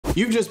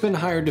You've just been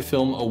hired to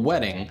film a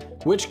wedding.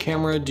 Which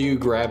camera do you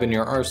grab in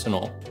your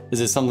arsenal? Is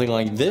it something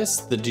like this,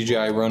 the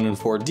DJI Ronin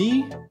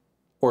 4D,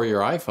 or your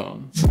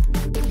iPhone?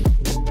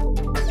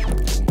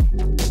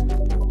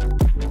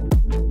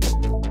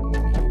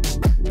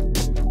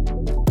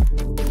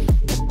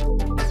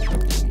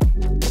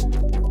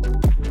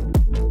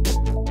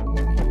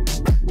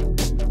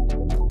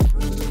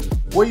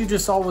 What you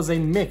just saw was a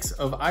mix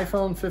of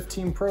iPhone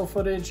 15 Pro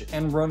footage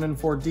and Ronin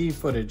 4D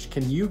footage.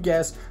 Can you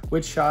guess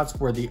which shots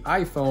were the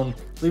iPhone?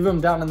 Leave them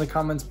down in the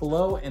comments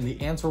below and the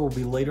answer will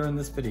be later in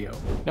this video.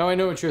 Now I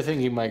know what you're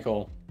thinking,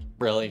 Michael.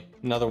 Really?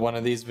 Another one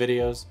of these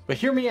videos? But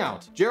hear me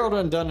out. Gerald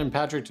Undone and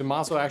Patrick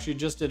Tomaso actually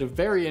just did a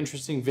very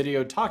interesting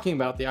video talking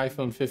about the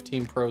iPhone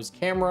 15 Pro's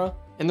camera.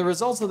 And the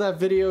results of that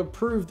video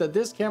proved that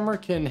this camera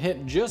can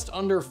hit just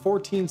under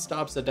 14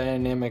 stops at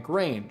dynamic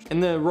range.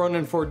 And the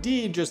Ronin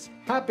 4D just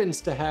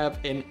happens to have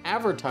an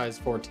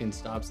advertised 14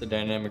 stops at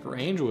dynamic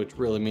range, which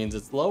really means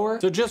it's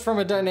lower. So just from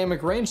a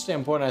dynamic range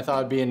standpoint, I thought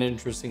it'd be an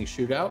interesting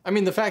shootout. I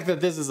mean, the fact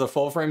that this is a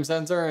full frame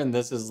sensor and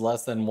this is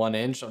less than 1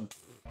 inch,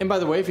 and by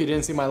the way, if you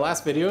didn't see my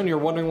last video and you're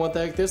wondering what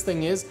the heck this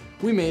thing is,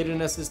 we made an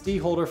SSD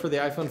holder for the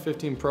iPhone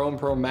 15 Pro and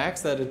Pro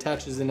Max that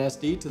attaches an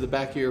SD to the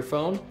back of your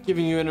phone,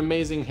 giving you an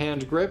amazing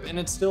hand grip, and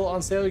it's still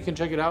on sale. You can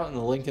check it out in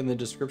the link in the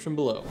description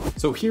below.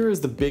 So here is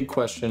the big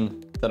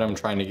question that I'm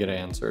trying to get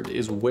answered,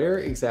 is where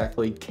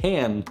exactly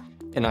can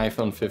an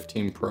iPhone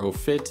 15 Pro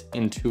fit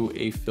into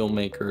a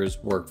filmmaker's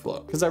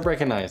workflow? Because I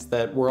recognize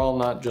that we're all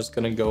not just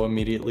gonna go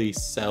immediately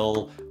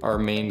sell our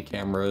main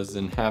cameras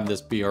and have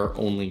this be our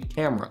only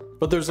camera.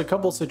 But there's a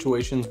couple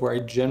situations where I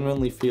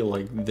genuinely feel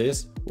like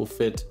this will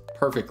fit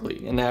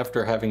perfectly. And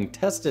after having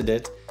tested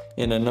it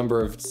in a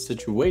number of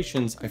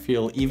situations, I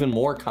feel even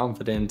more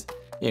confident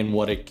in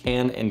what it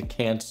can and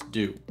can't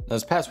do.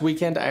 This past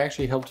weekend, I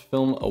actually helped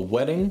film a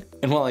wedding,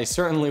 and while I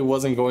certainly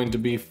wasn't going to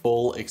be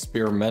full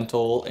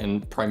experimental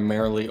and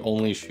primarily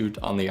only shoot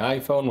on the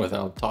iPhone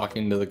without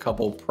talking to the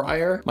couple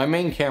prior, my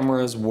main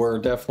cameras were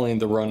definitely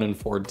the Ronin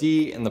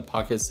 4D and the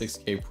Pocket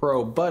 6K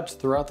Pro, but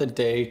throughout the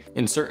day,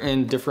 in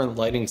certain different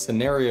lighting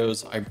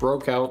scenarios, I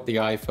broke out the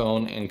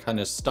iPhone and kind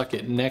of stuck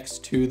it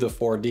next to the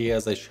 4D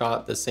as I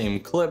shot the same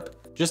clip,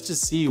 just to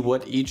see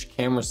what each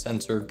camera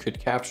sensor could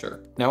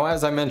capture. Now,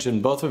 as I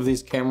mentioned, both of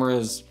these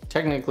cameras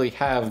technically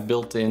have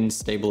built-in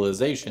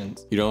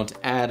stabilizations. You don't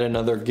add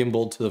another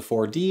gimbal to the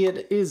 4D,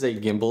 it is a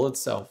gimbal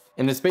itself.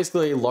 And it's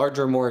basically a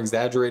larger, more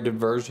exaggerated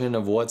version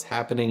of what's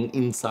happening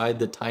inside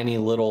the tiny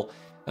little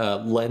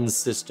lens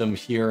system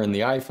here in the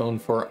iPhone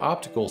for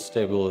optical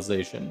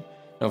stabilization.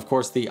 Now, of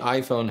course, the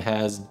iPhone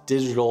has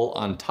digital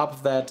on top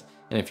of that,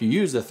 and if you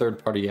use a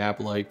third-party app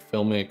like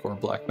Filmic or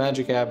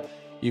Blackmagic app,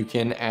 you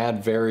can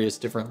add various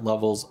different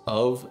levels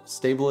of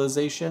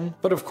stabilization.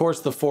 But of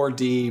course, the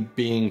 4D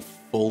being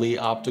fully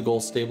optical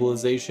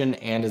stabilization,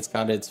 and it's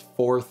got its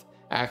fourth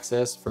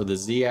axis for the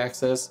Z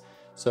axis.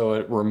 So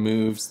it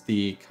removes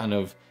the kind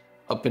of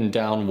up and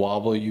down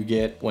wobble you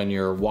get when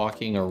you're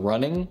walking or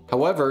running.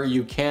 However,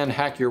 you can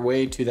hack your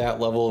way to that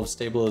level of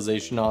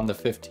stabilization on the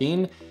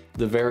 15.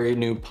 The very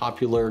new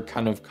popular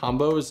kind of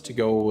combo is to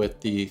go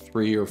with the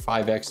 3 or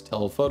 5x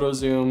telephoto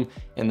zoom,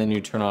 and then you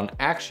turn on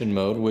action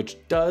mode, which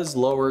does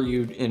lower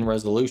you in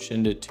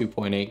resolution to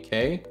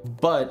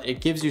 2.8K, but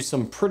it gives you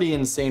some pretty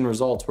insane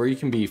results where you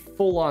can be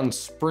full on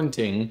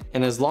sprinting,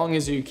 and as long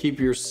as you keep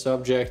your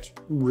subject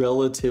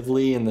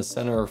relatively in the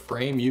center of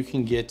frame, you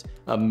can get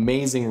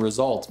amazing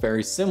results,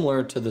 very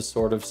similar to the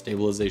sort of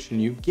stabilization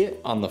you get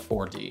on the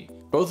 4D.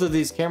 Both of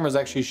these cameras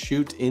actually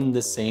shoot in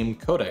the same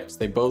codecs.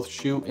 They both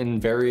shoot in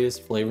various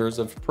flavors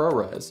of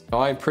ProRes.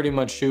 Now, I pretty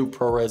much shoot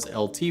ProRes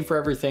LT for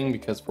everything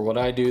because for what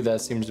I do,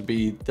 that seems to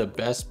be the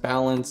best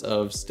balance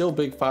of still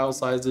big file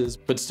sizes,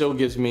 but still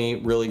gives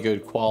me really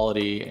good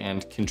quality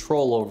and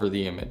control over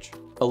the image.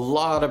 A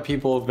lot of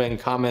people have been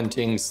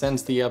commenting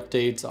since the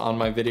updates on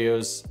my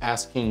videos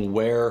asking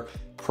where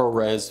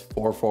ProRes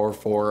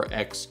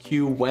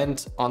 444XQ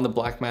went on the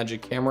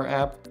Blackmagic camera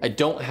app. I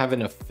don't have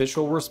an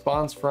official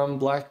response from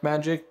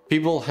Blackmagic.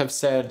 People have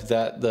said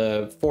that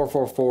the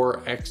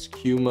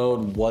 444XQ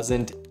mode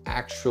wasn't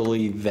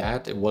actually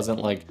that. It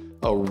wasn't like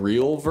a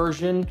real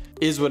version.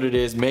 Is what it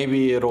is.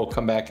 Maybe it'll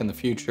come back in the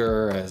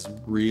future as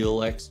real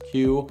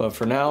XQ, but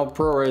for now,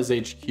 ProRes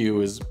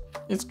HQ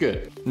it's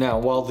good. Now,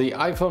 while the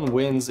iPhone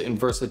wins in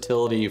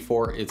versatility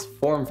for its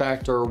form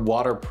factor,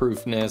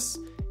 waterproofness,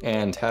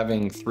 and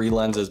having 3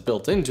 lenses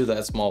built into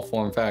that small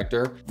form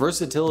factor,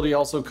 versatility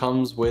also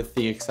comes with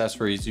the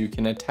accessories you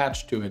can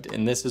attach to it,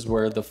 and this is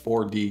where the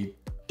 4D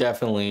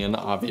definitely and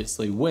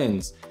obviously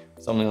wins.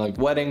 Something like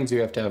weddings, you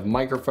have to have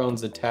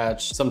microphones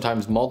attached,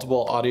 sometimes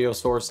multiple audio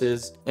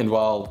sources. And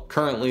while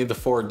currently the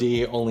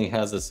 4D only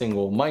has a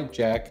single mic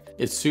jack,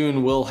 it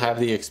soon will have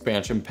the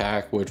expansion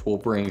pack, which will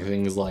bring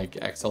things like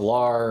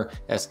XLR,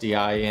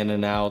 SDI in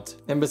and out.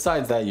 And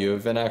besides that, you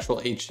have an actual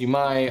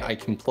HDMI I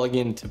can plug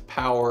into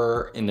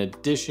power in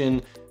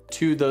addition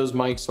to those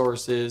mic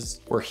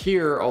sources. Where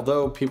here,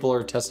 although people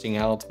are testing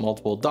out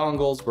multiple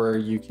dongles where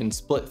you can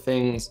split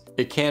things,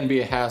 it can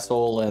be a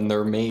hassle and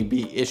there may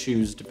be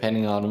issues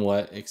depending on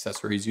what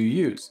accessories you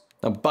use.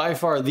 Now, by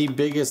far the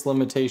biggest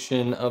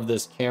limitation of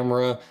this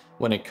camera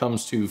when it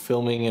comes to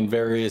filming in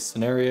various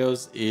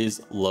scenarios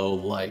is low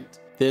light.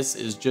 This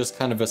is just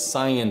kind of a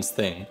science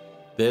thing.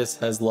 This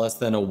has less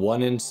than a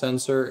 1-inch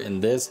sensor,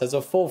 and this has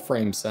a full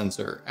frame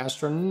sensor,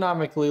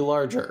 astronomically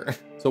larger.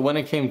 So when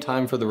it came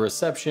time for the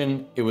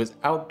reception, it was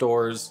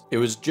outdoors. It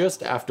was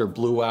just after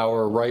blue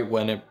hour, right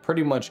when it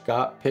pretty much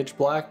got pitch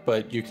black,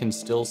 but you can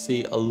still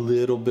see a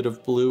little bit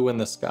of blue in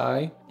the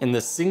sky. And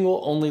the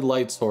single only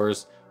light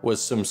source was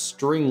some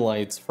string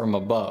lights from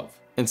above.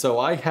 And so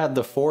I had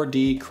the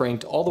 4D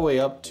cranked all the way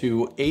up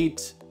to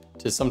 8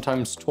 to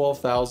sometimes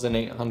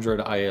 12,800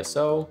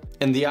 ISO.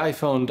 And the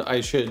iPhone,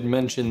 I should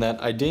mention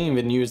that I didn't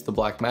even use the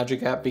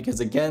Blackmagic app because,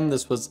 again,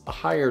 this was a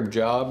hired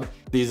job.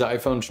 These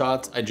iPhone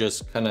shots, I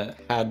just kind of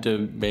had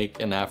to make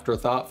an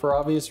afterthought for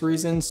obvious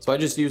reasons. So I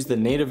just used the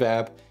native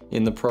app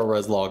in the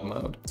ProRes log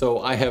mode.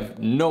 So I have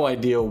no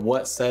idea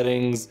what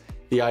settings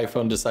the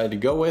iPhone decided to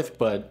go with,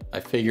 but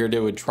I figured it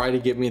would try to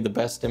get me the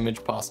best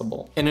image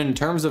possible. And in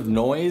terms of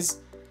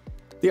noise,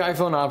 the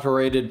iPhone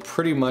operated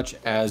pretty much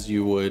as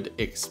you would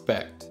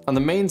expect. On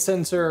the main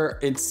sensor,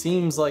 it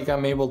seems like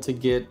I'm able to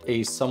get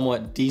a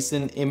somewhat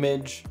decent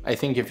image. I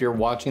think if you're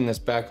watching this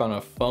back on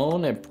a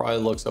phone, it probably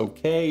looks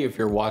okay. If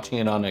you're watching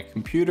it on a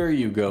computer,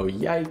 you go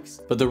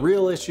yikes. But the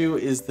real issue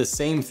is the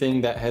same thing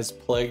that has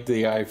plagued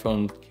the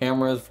iPhone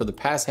cameras for the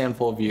past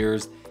handful of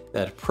years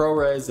that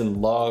ProRes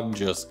and log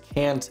just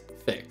can't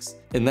fix.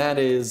 And that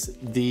is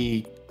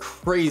the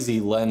crazy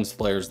lens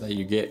flares that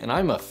you get. And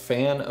I'm a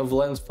fan of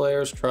lens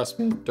flares. Trust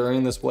me,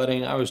 during this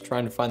wedding, I was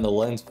trying to find the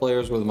lens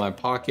flares with my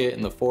pocket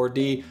and the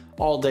 4D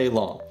all day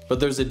long. But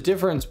there's a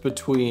difference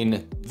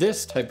between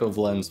this type of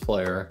lens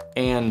flare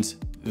and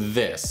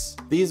this.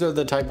 These are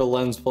the type of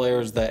lens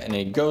flares that in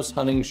a ghost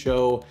hunting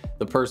show,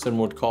 the person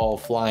would call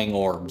flying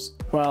orbs.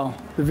 Well,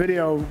 the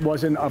video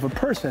wasn't of a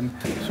person,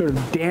 sort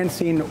of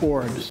dancing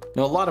orbs.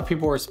 Now, a lot of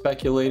people were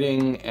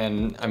speculating,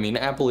 and I mean,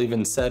 Apple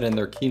even said in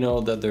their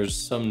keynote that there's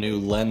some new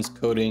lens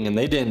coating, and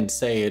they didn't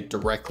say it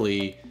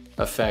directly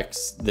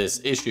affects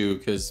this issue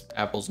because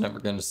Apple's never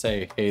going to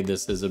say, hey,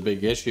 this is a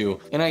big issue.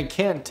 And I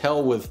can't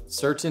tell with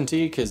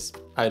certainty because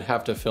I'd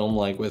have to film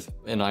like with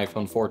an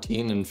iPhone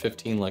 14 and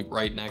 15 like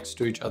right next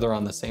to each other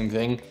on the same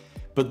thing.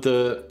 But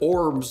the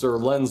orbs or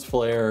lens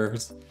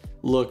flares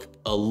look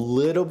a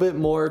little bit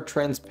more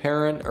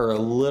transparent, or a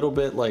little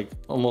bit like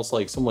almost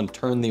like someone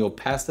turned the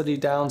opacity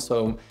down.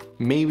 So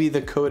maybe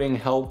the coating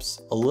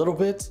helps a little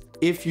bit.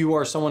 If you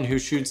are someone who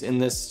shoots in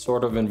this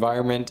sort of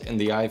environment and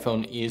the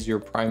iPhone is your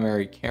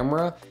primary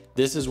camera,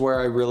 this is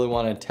where I really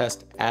want to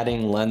test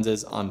adding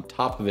lenses on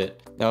top of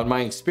it. Now, in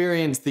my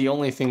experience, the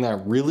only thing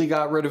that really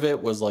got rid of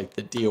it was like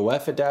the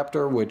DOF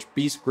adapter, which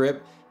Beast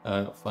Grip,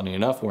 funny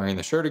enough, wearing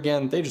the shirt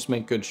again, they just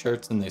make good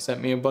shirts and they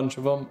sent me a bunch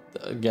of them.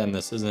 Again,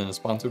 this isn't a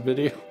sponsored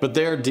video, but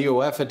their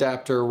DOF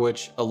adapter,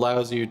 which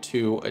allows you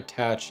to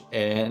attach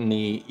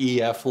any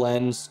EF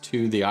lens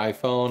to the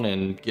iPhone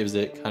and gives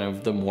it kind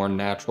of the more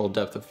natural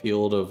depth of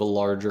field of a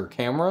larger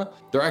camera.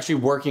 They're actually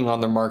working on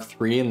their Mark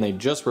III, and they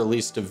just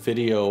released a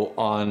video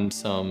on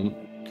some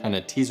kind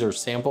of teaser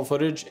sample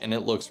footage, and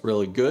it looks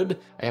really good.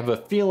 I have a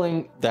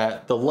feeling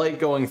that the light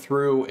going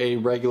through a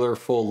regular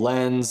full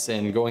lens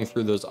and going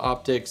through those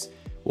optics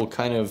will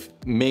kind of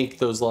make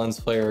those lens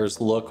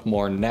flares look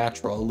more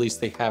natural. At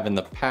least they have in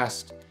the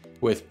past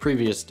with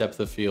previous depth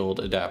of field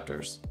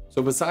adapters.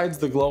 So besides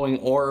the glowing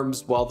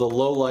orbs, while the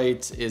low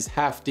light is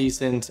half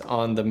decent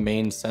on the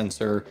main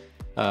sensor,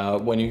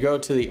 when you go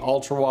to the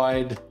ultra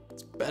wide,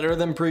 it's better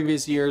than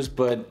previous years,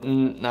 but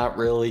not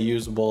really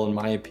usable in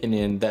my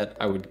opinion that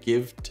I would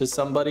give to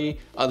somebody,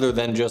 other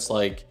than just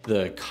like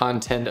the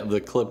content of the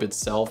clip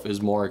itself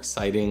is more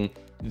exciting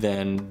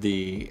than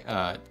the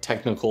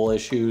technical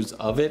issues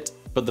of it.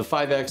 But the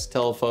 5X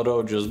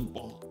telephoto just,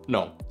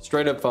 no,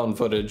 straight up phone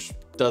footage.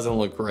 Doesn't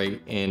look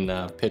great in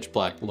pitch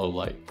black low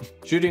light.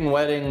 Shooting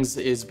weddings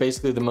is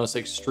basically the most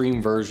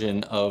extreme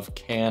version of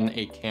can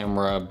a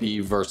camera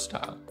be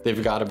versatile.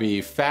 They've got to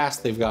be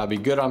fast, they've got to be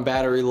good on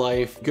battery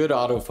life, good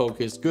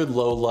autofocus, good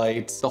low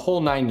lights, the whole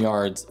 9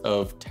 yards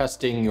of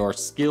testing your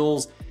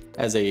skills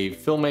as a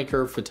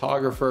filmmaker,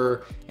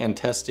 photographer, and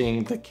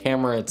testing the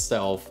camera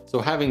itself. So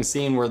having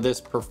seen where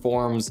this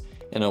performs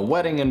in a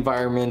wedding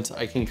environment,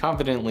 I can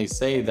confidently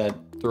say that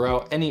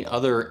throughout any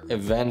other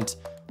event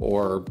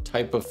or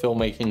type of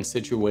filmmaking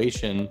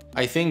situation,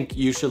 I think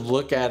you should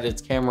look at its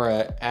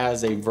camera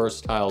as a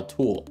versatile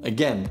tool.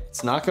 Again,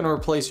 it's not going to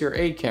replace your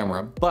A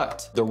camera,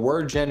 but there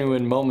were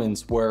genuine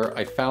moments where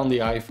I found the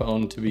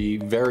iPhone to be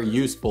very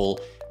useful,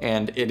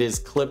 and it is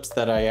clips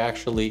that I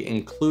actually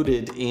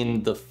included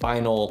in the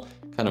final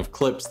kind of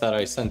clips that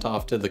I sent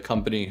off to the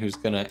company who's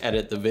going to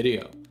edit the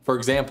video. For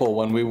example,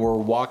 when we were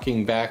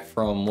walking back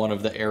from one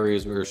of the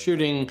areas we were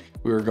shooting,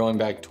 we were going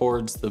back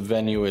towards the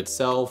venue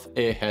itself.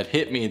 It had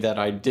hit me that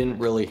I didn't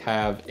really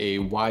have a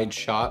wide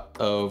shot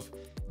of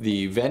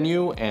the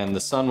venue, and the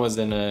sun was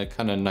in a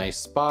kind of nice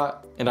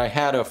spot. And I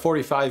had a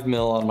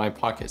 45mm on my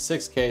Pocket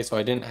 6K, so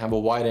I didn't have a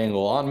wide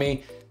angle on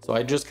me. So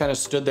I just kind of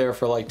stood there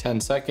for like 10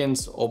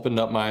 seconds, opened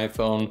up my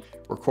iPhone,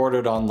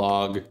 recorded on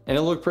log, and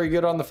it looked pretty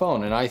good on the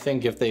phone. And I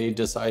think if they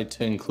decide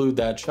to include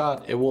that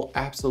shot, it will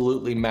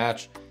absolutely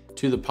match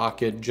to the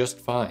pocket just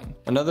fine.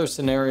 Another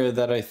scenario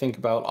that I think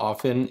about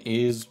often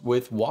is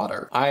with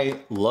water. I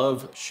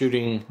love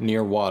shooting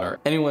near water.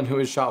 Anyone who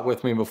has shot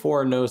with me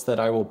before knows that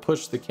I will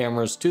push the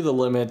cameras to the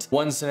limit.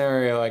 One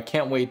scenario I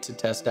can't wait to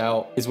test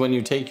out is when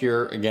you take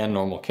your, again,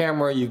 normal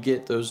camera, you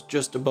get those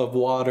just above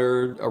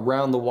water,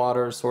 around the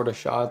water sort of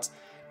shots.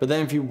 But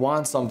then if you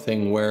want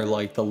something where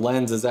like the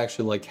lens is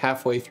actually like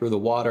halfway through the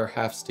water,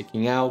 half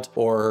sticking out,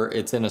 or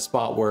it's in a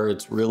spot where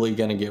it's really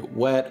gonna get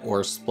wet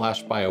or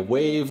splashed by a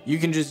wave, you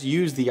can just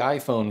use the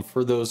iPhone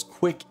for those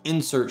quick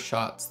insert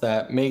shots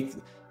that make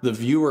the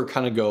viewer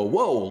kind of go,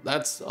 whoa,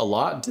 that's a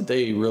lot. Did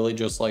they really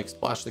just like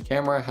splash the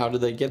camera? How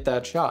did they get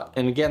that shot?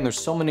 And again, there's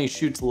so many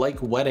shoots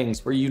like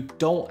weddings where you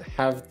don't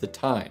have the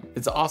time.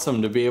 It's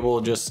awesome to be able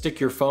to just stick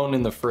your phone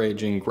in the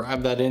fridge and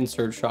grab that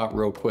insert shot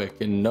real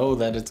quick and know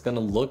that it's gonna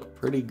look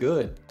pretty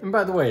good. And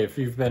by the way, if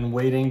you've been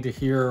waiting to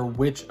hear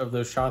which of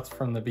those shots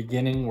from the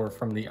beginning were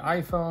from the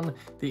iPhone,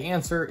 the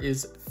answer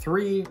is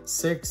 3,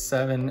 6,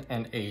 7,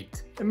 and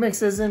 8. It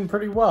mixes in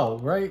pretty well,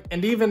 right?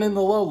 And even in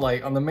the low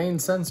light on the main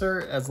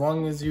sensor, as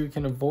long as you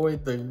can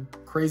avoid the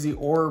crazy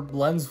orb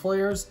lens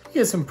flares, you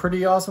get some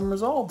pretty awesome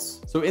results.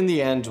 So in the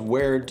end,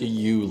 where do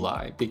you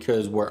lie?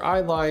 Because where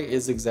I lie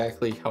is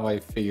exactly how I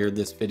figured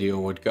this video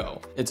would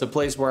go. It's a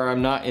place where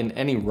I'm not in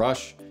any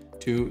rush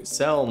to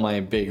sell my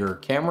bigger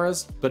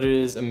cameras, but it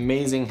is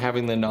amazing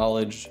having the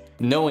knowledge,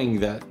 knowing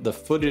that the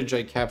footage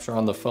I capture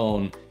on the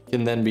phone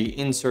can then be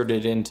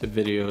inserted into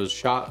videos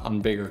shot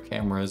on bigger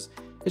cameras.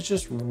 It's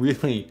just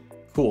really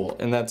cool,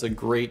 and that's a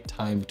great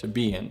time to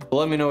be in. But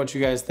let me know what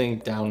you guys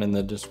think down in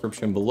the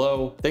description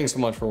below. Thanks so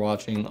much for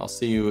watching. I'll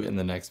see you in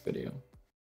the next video.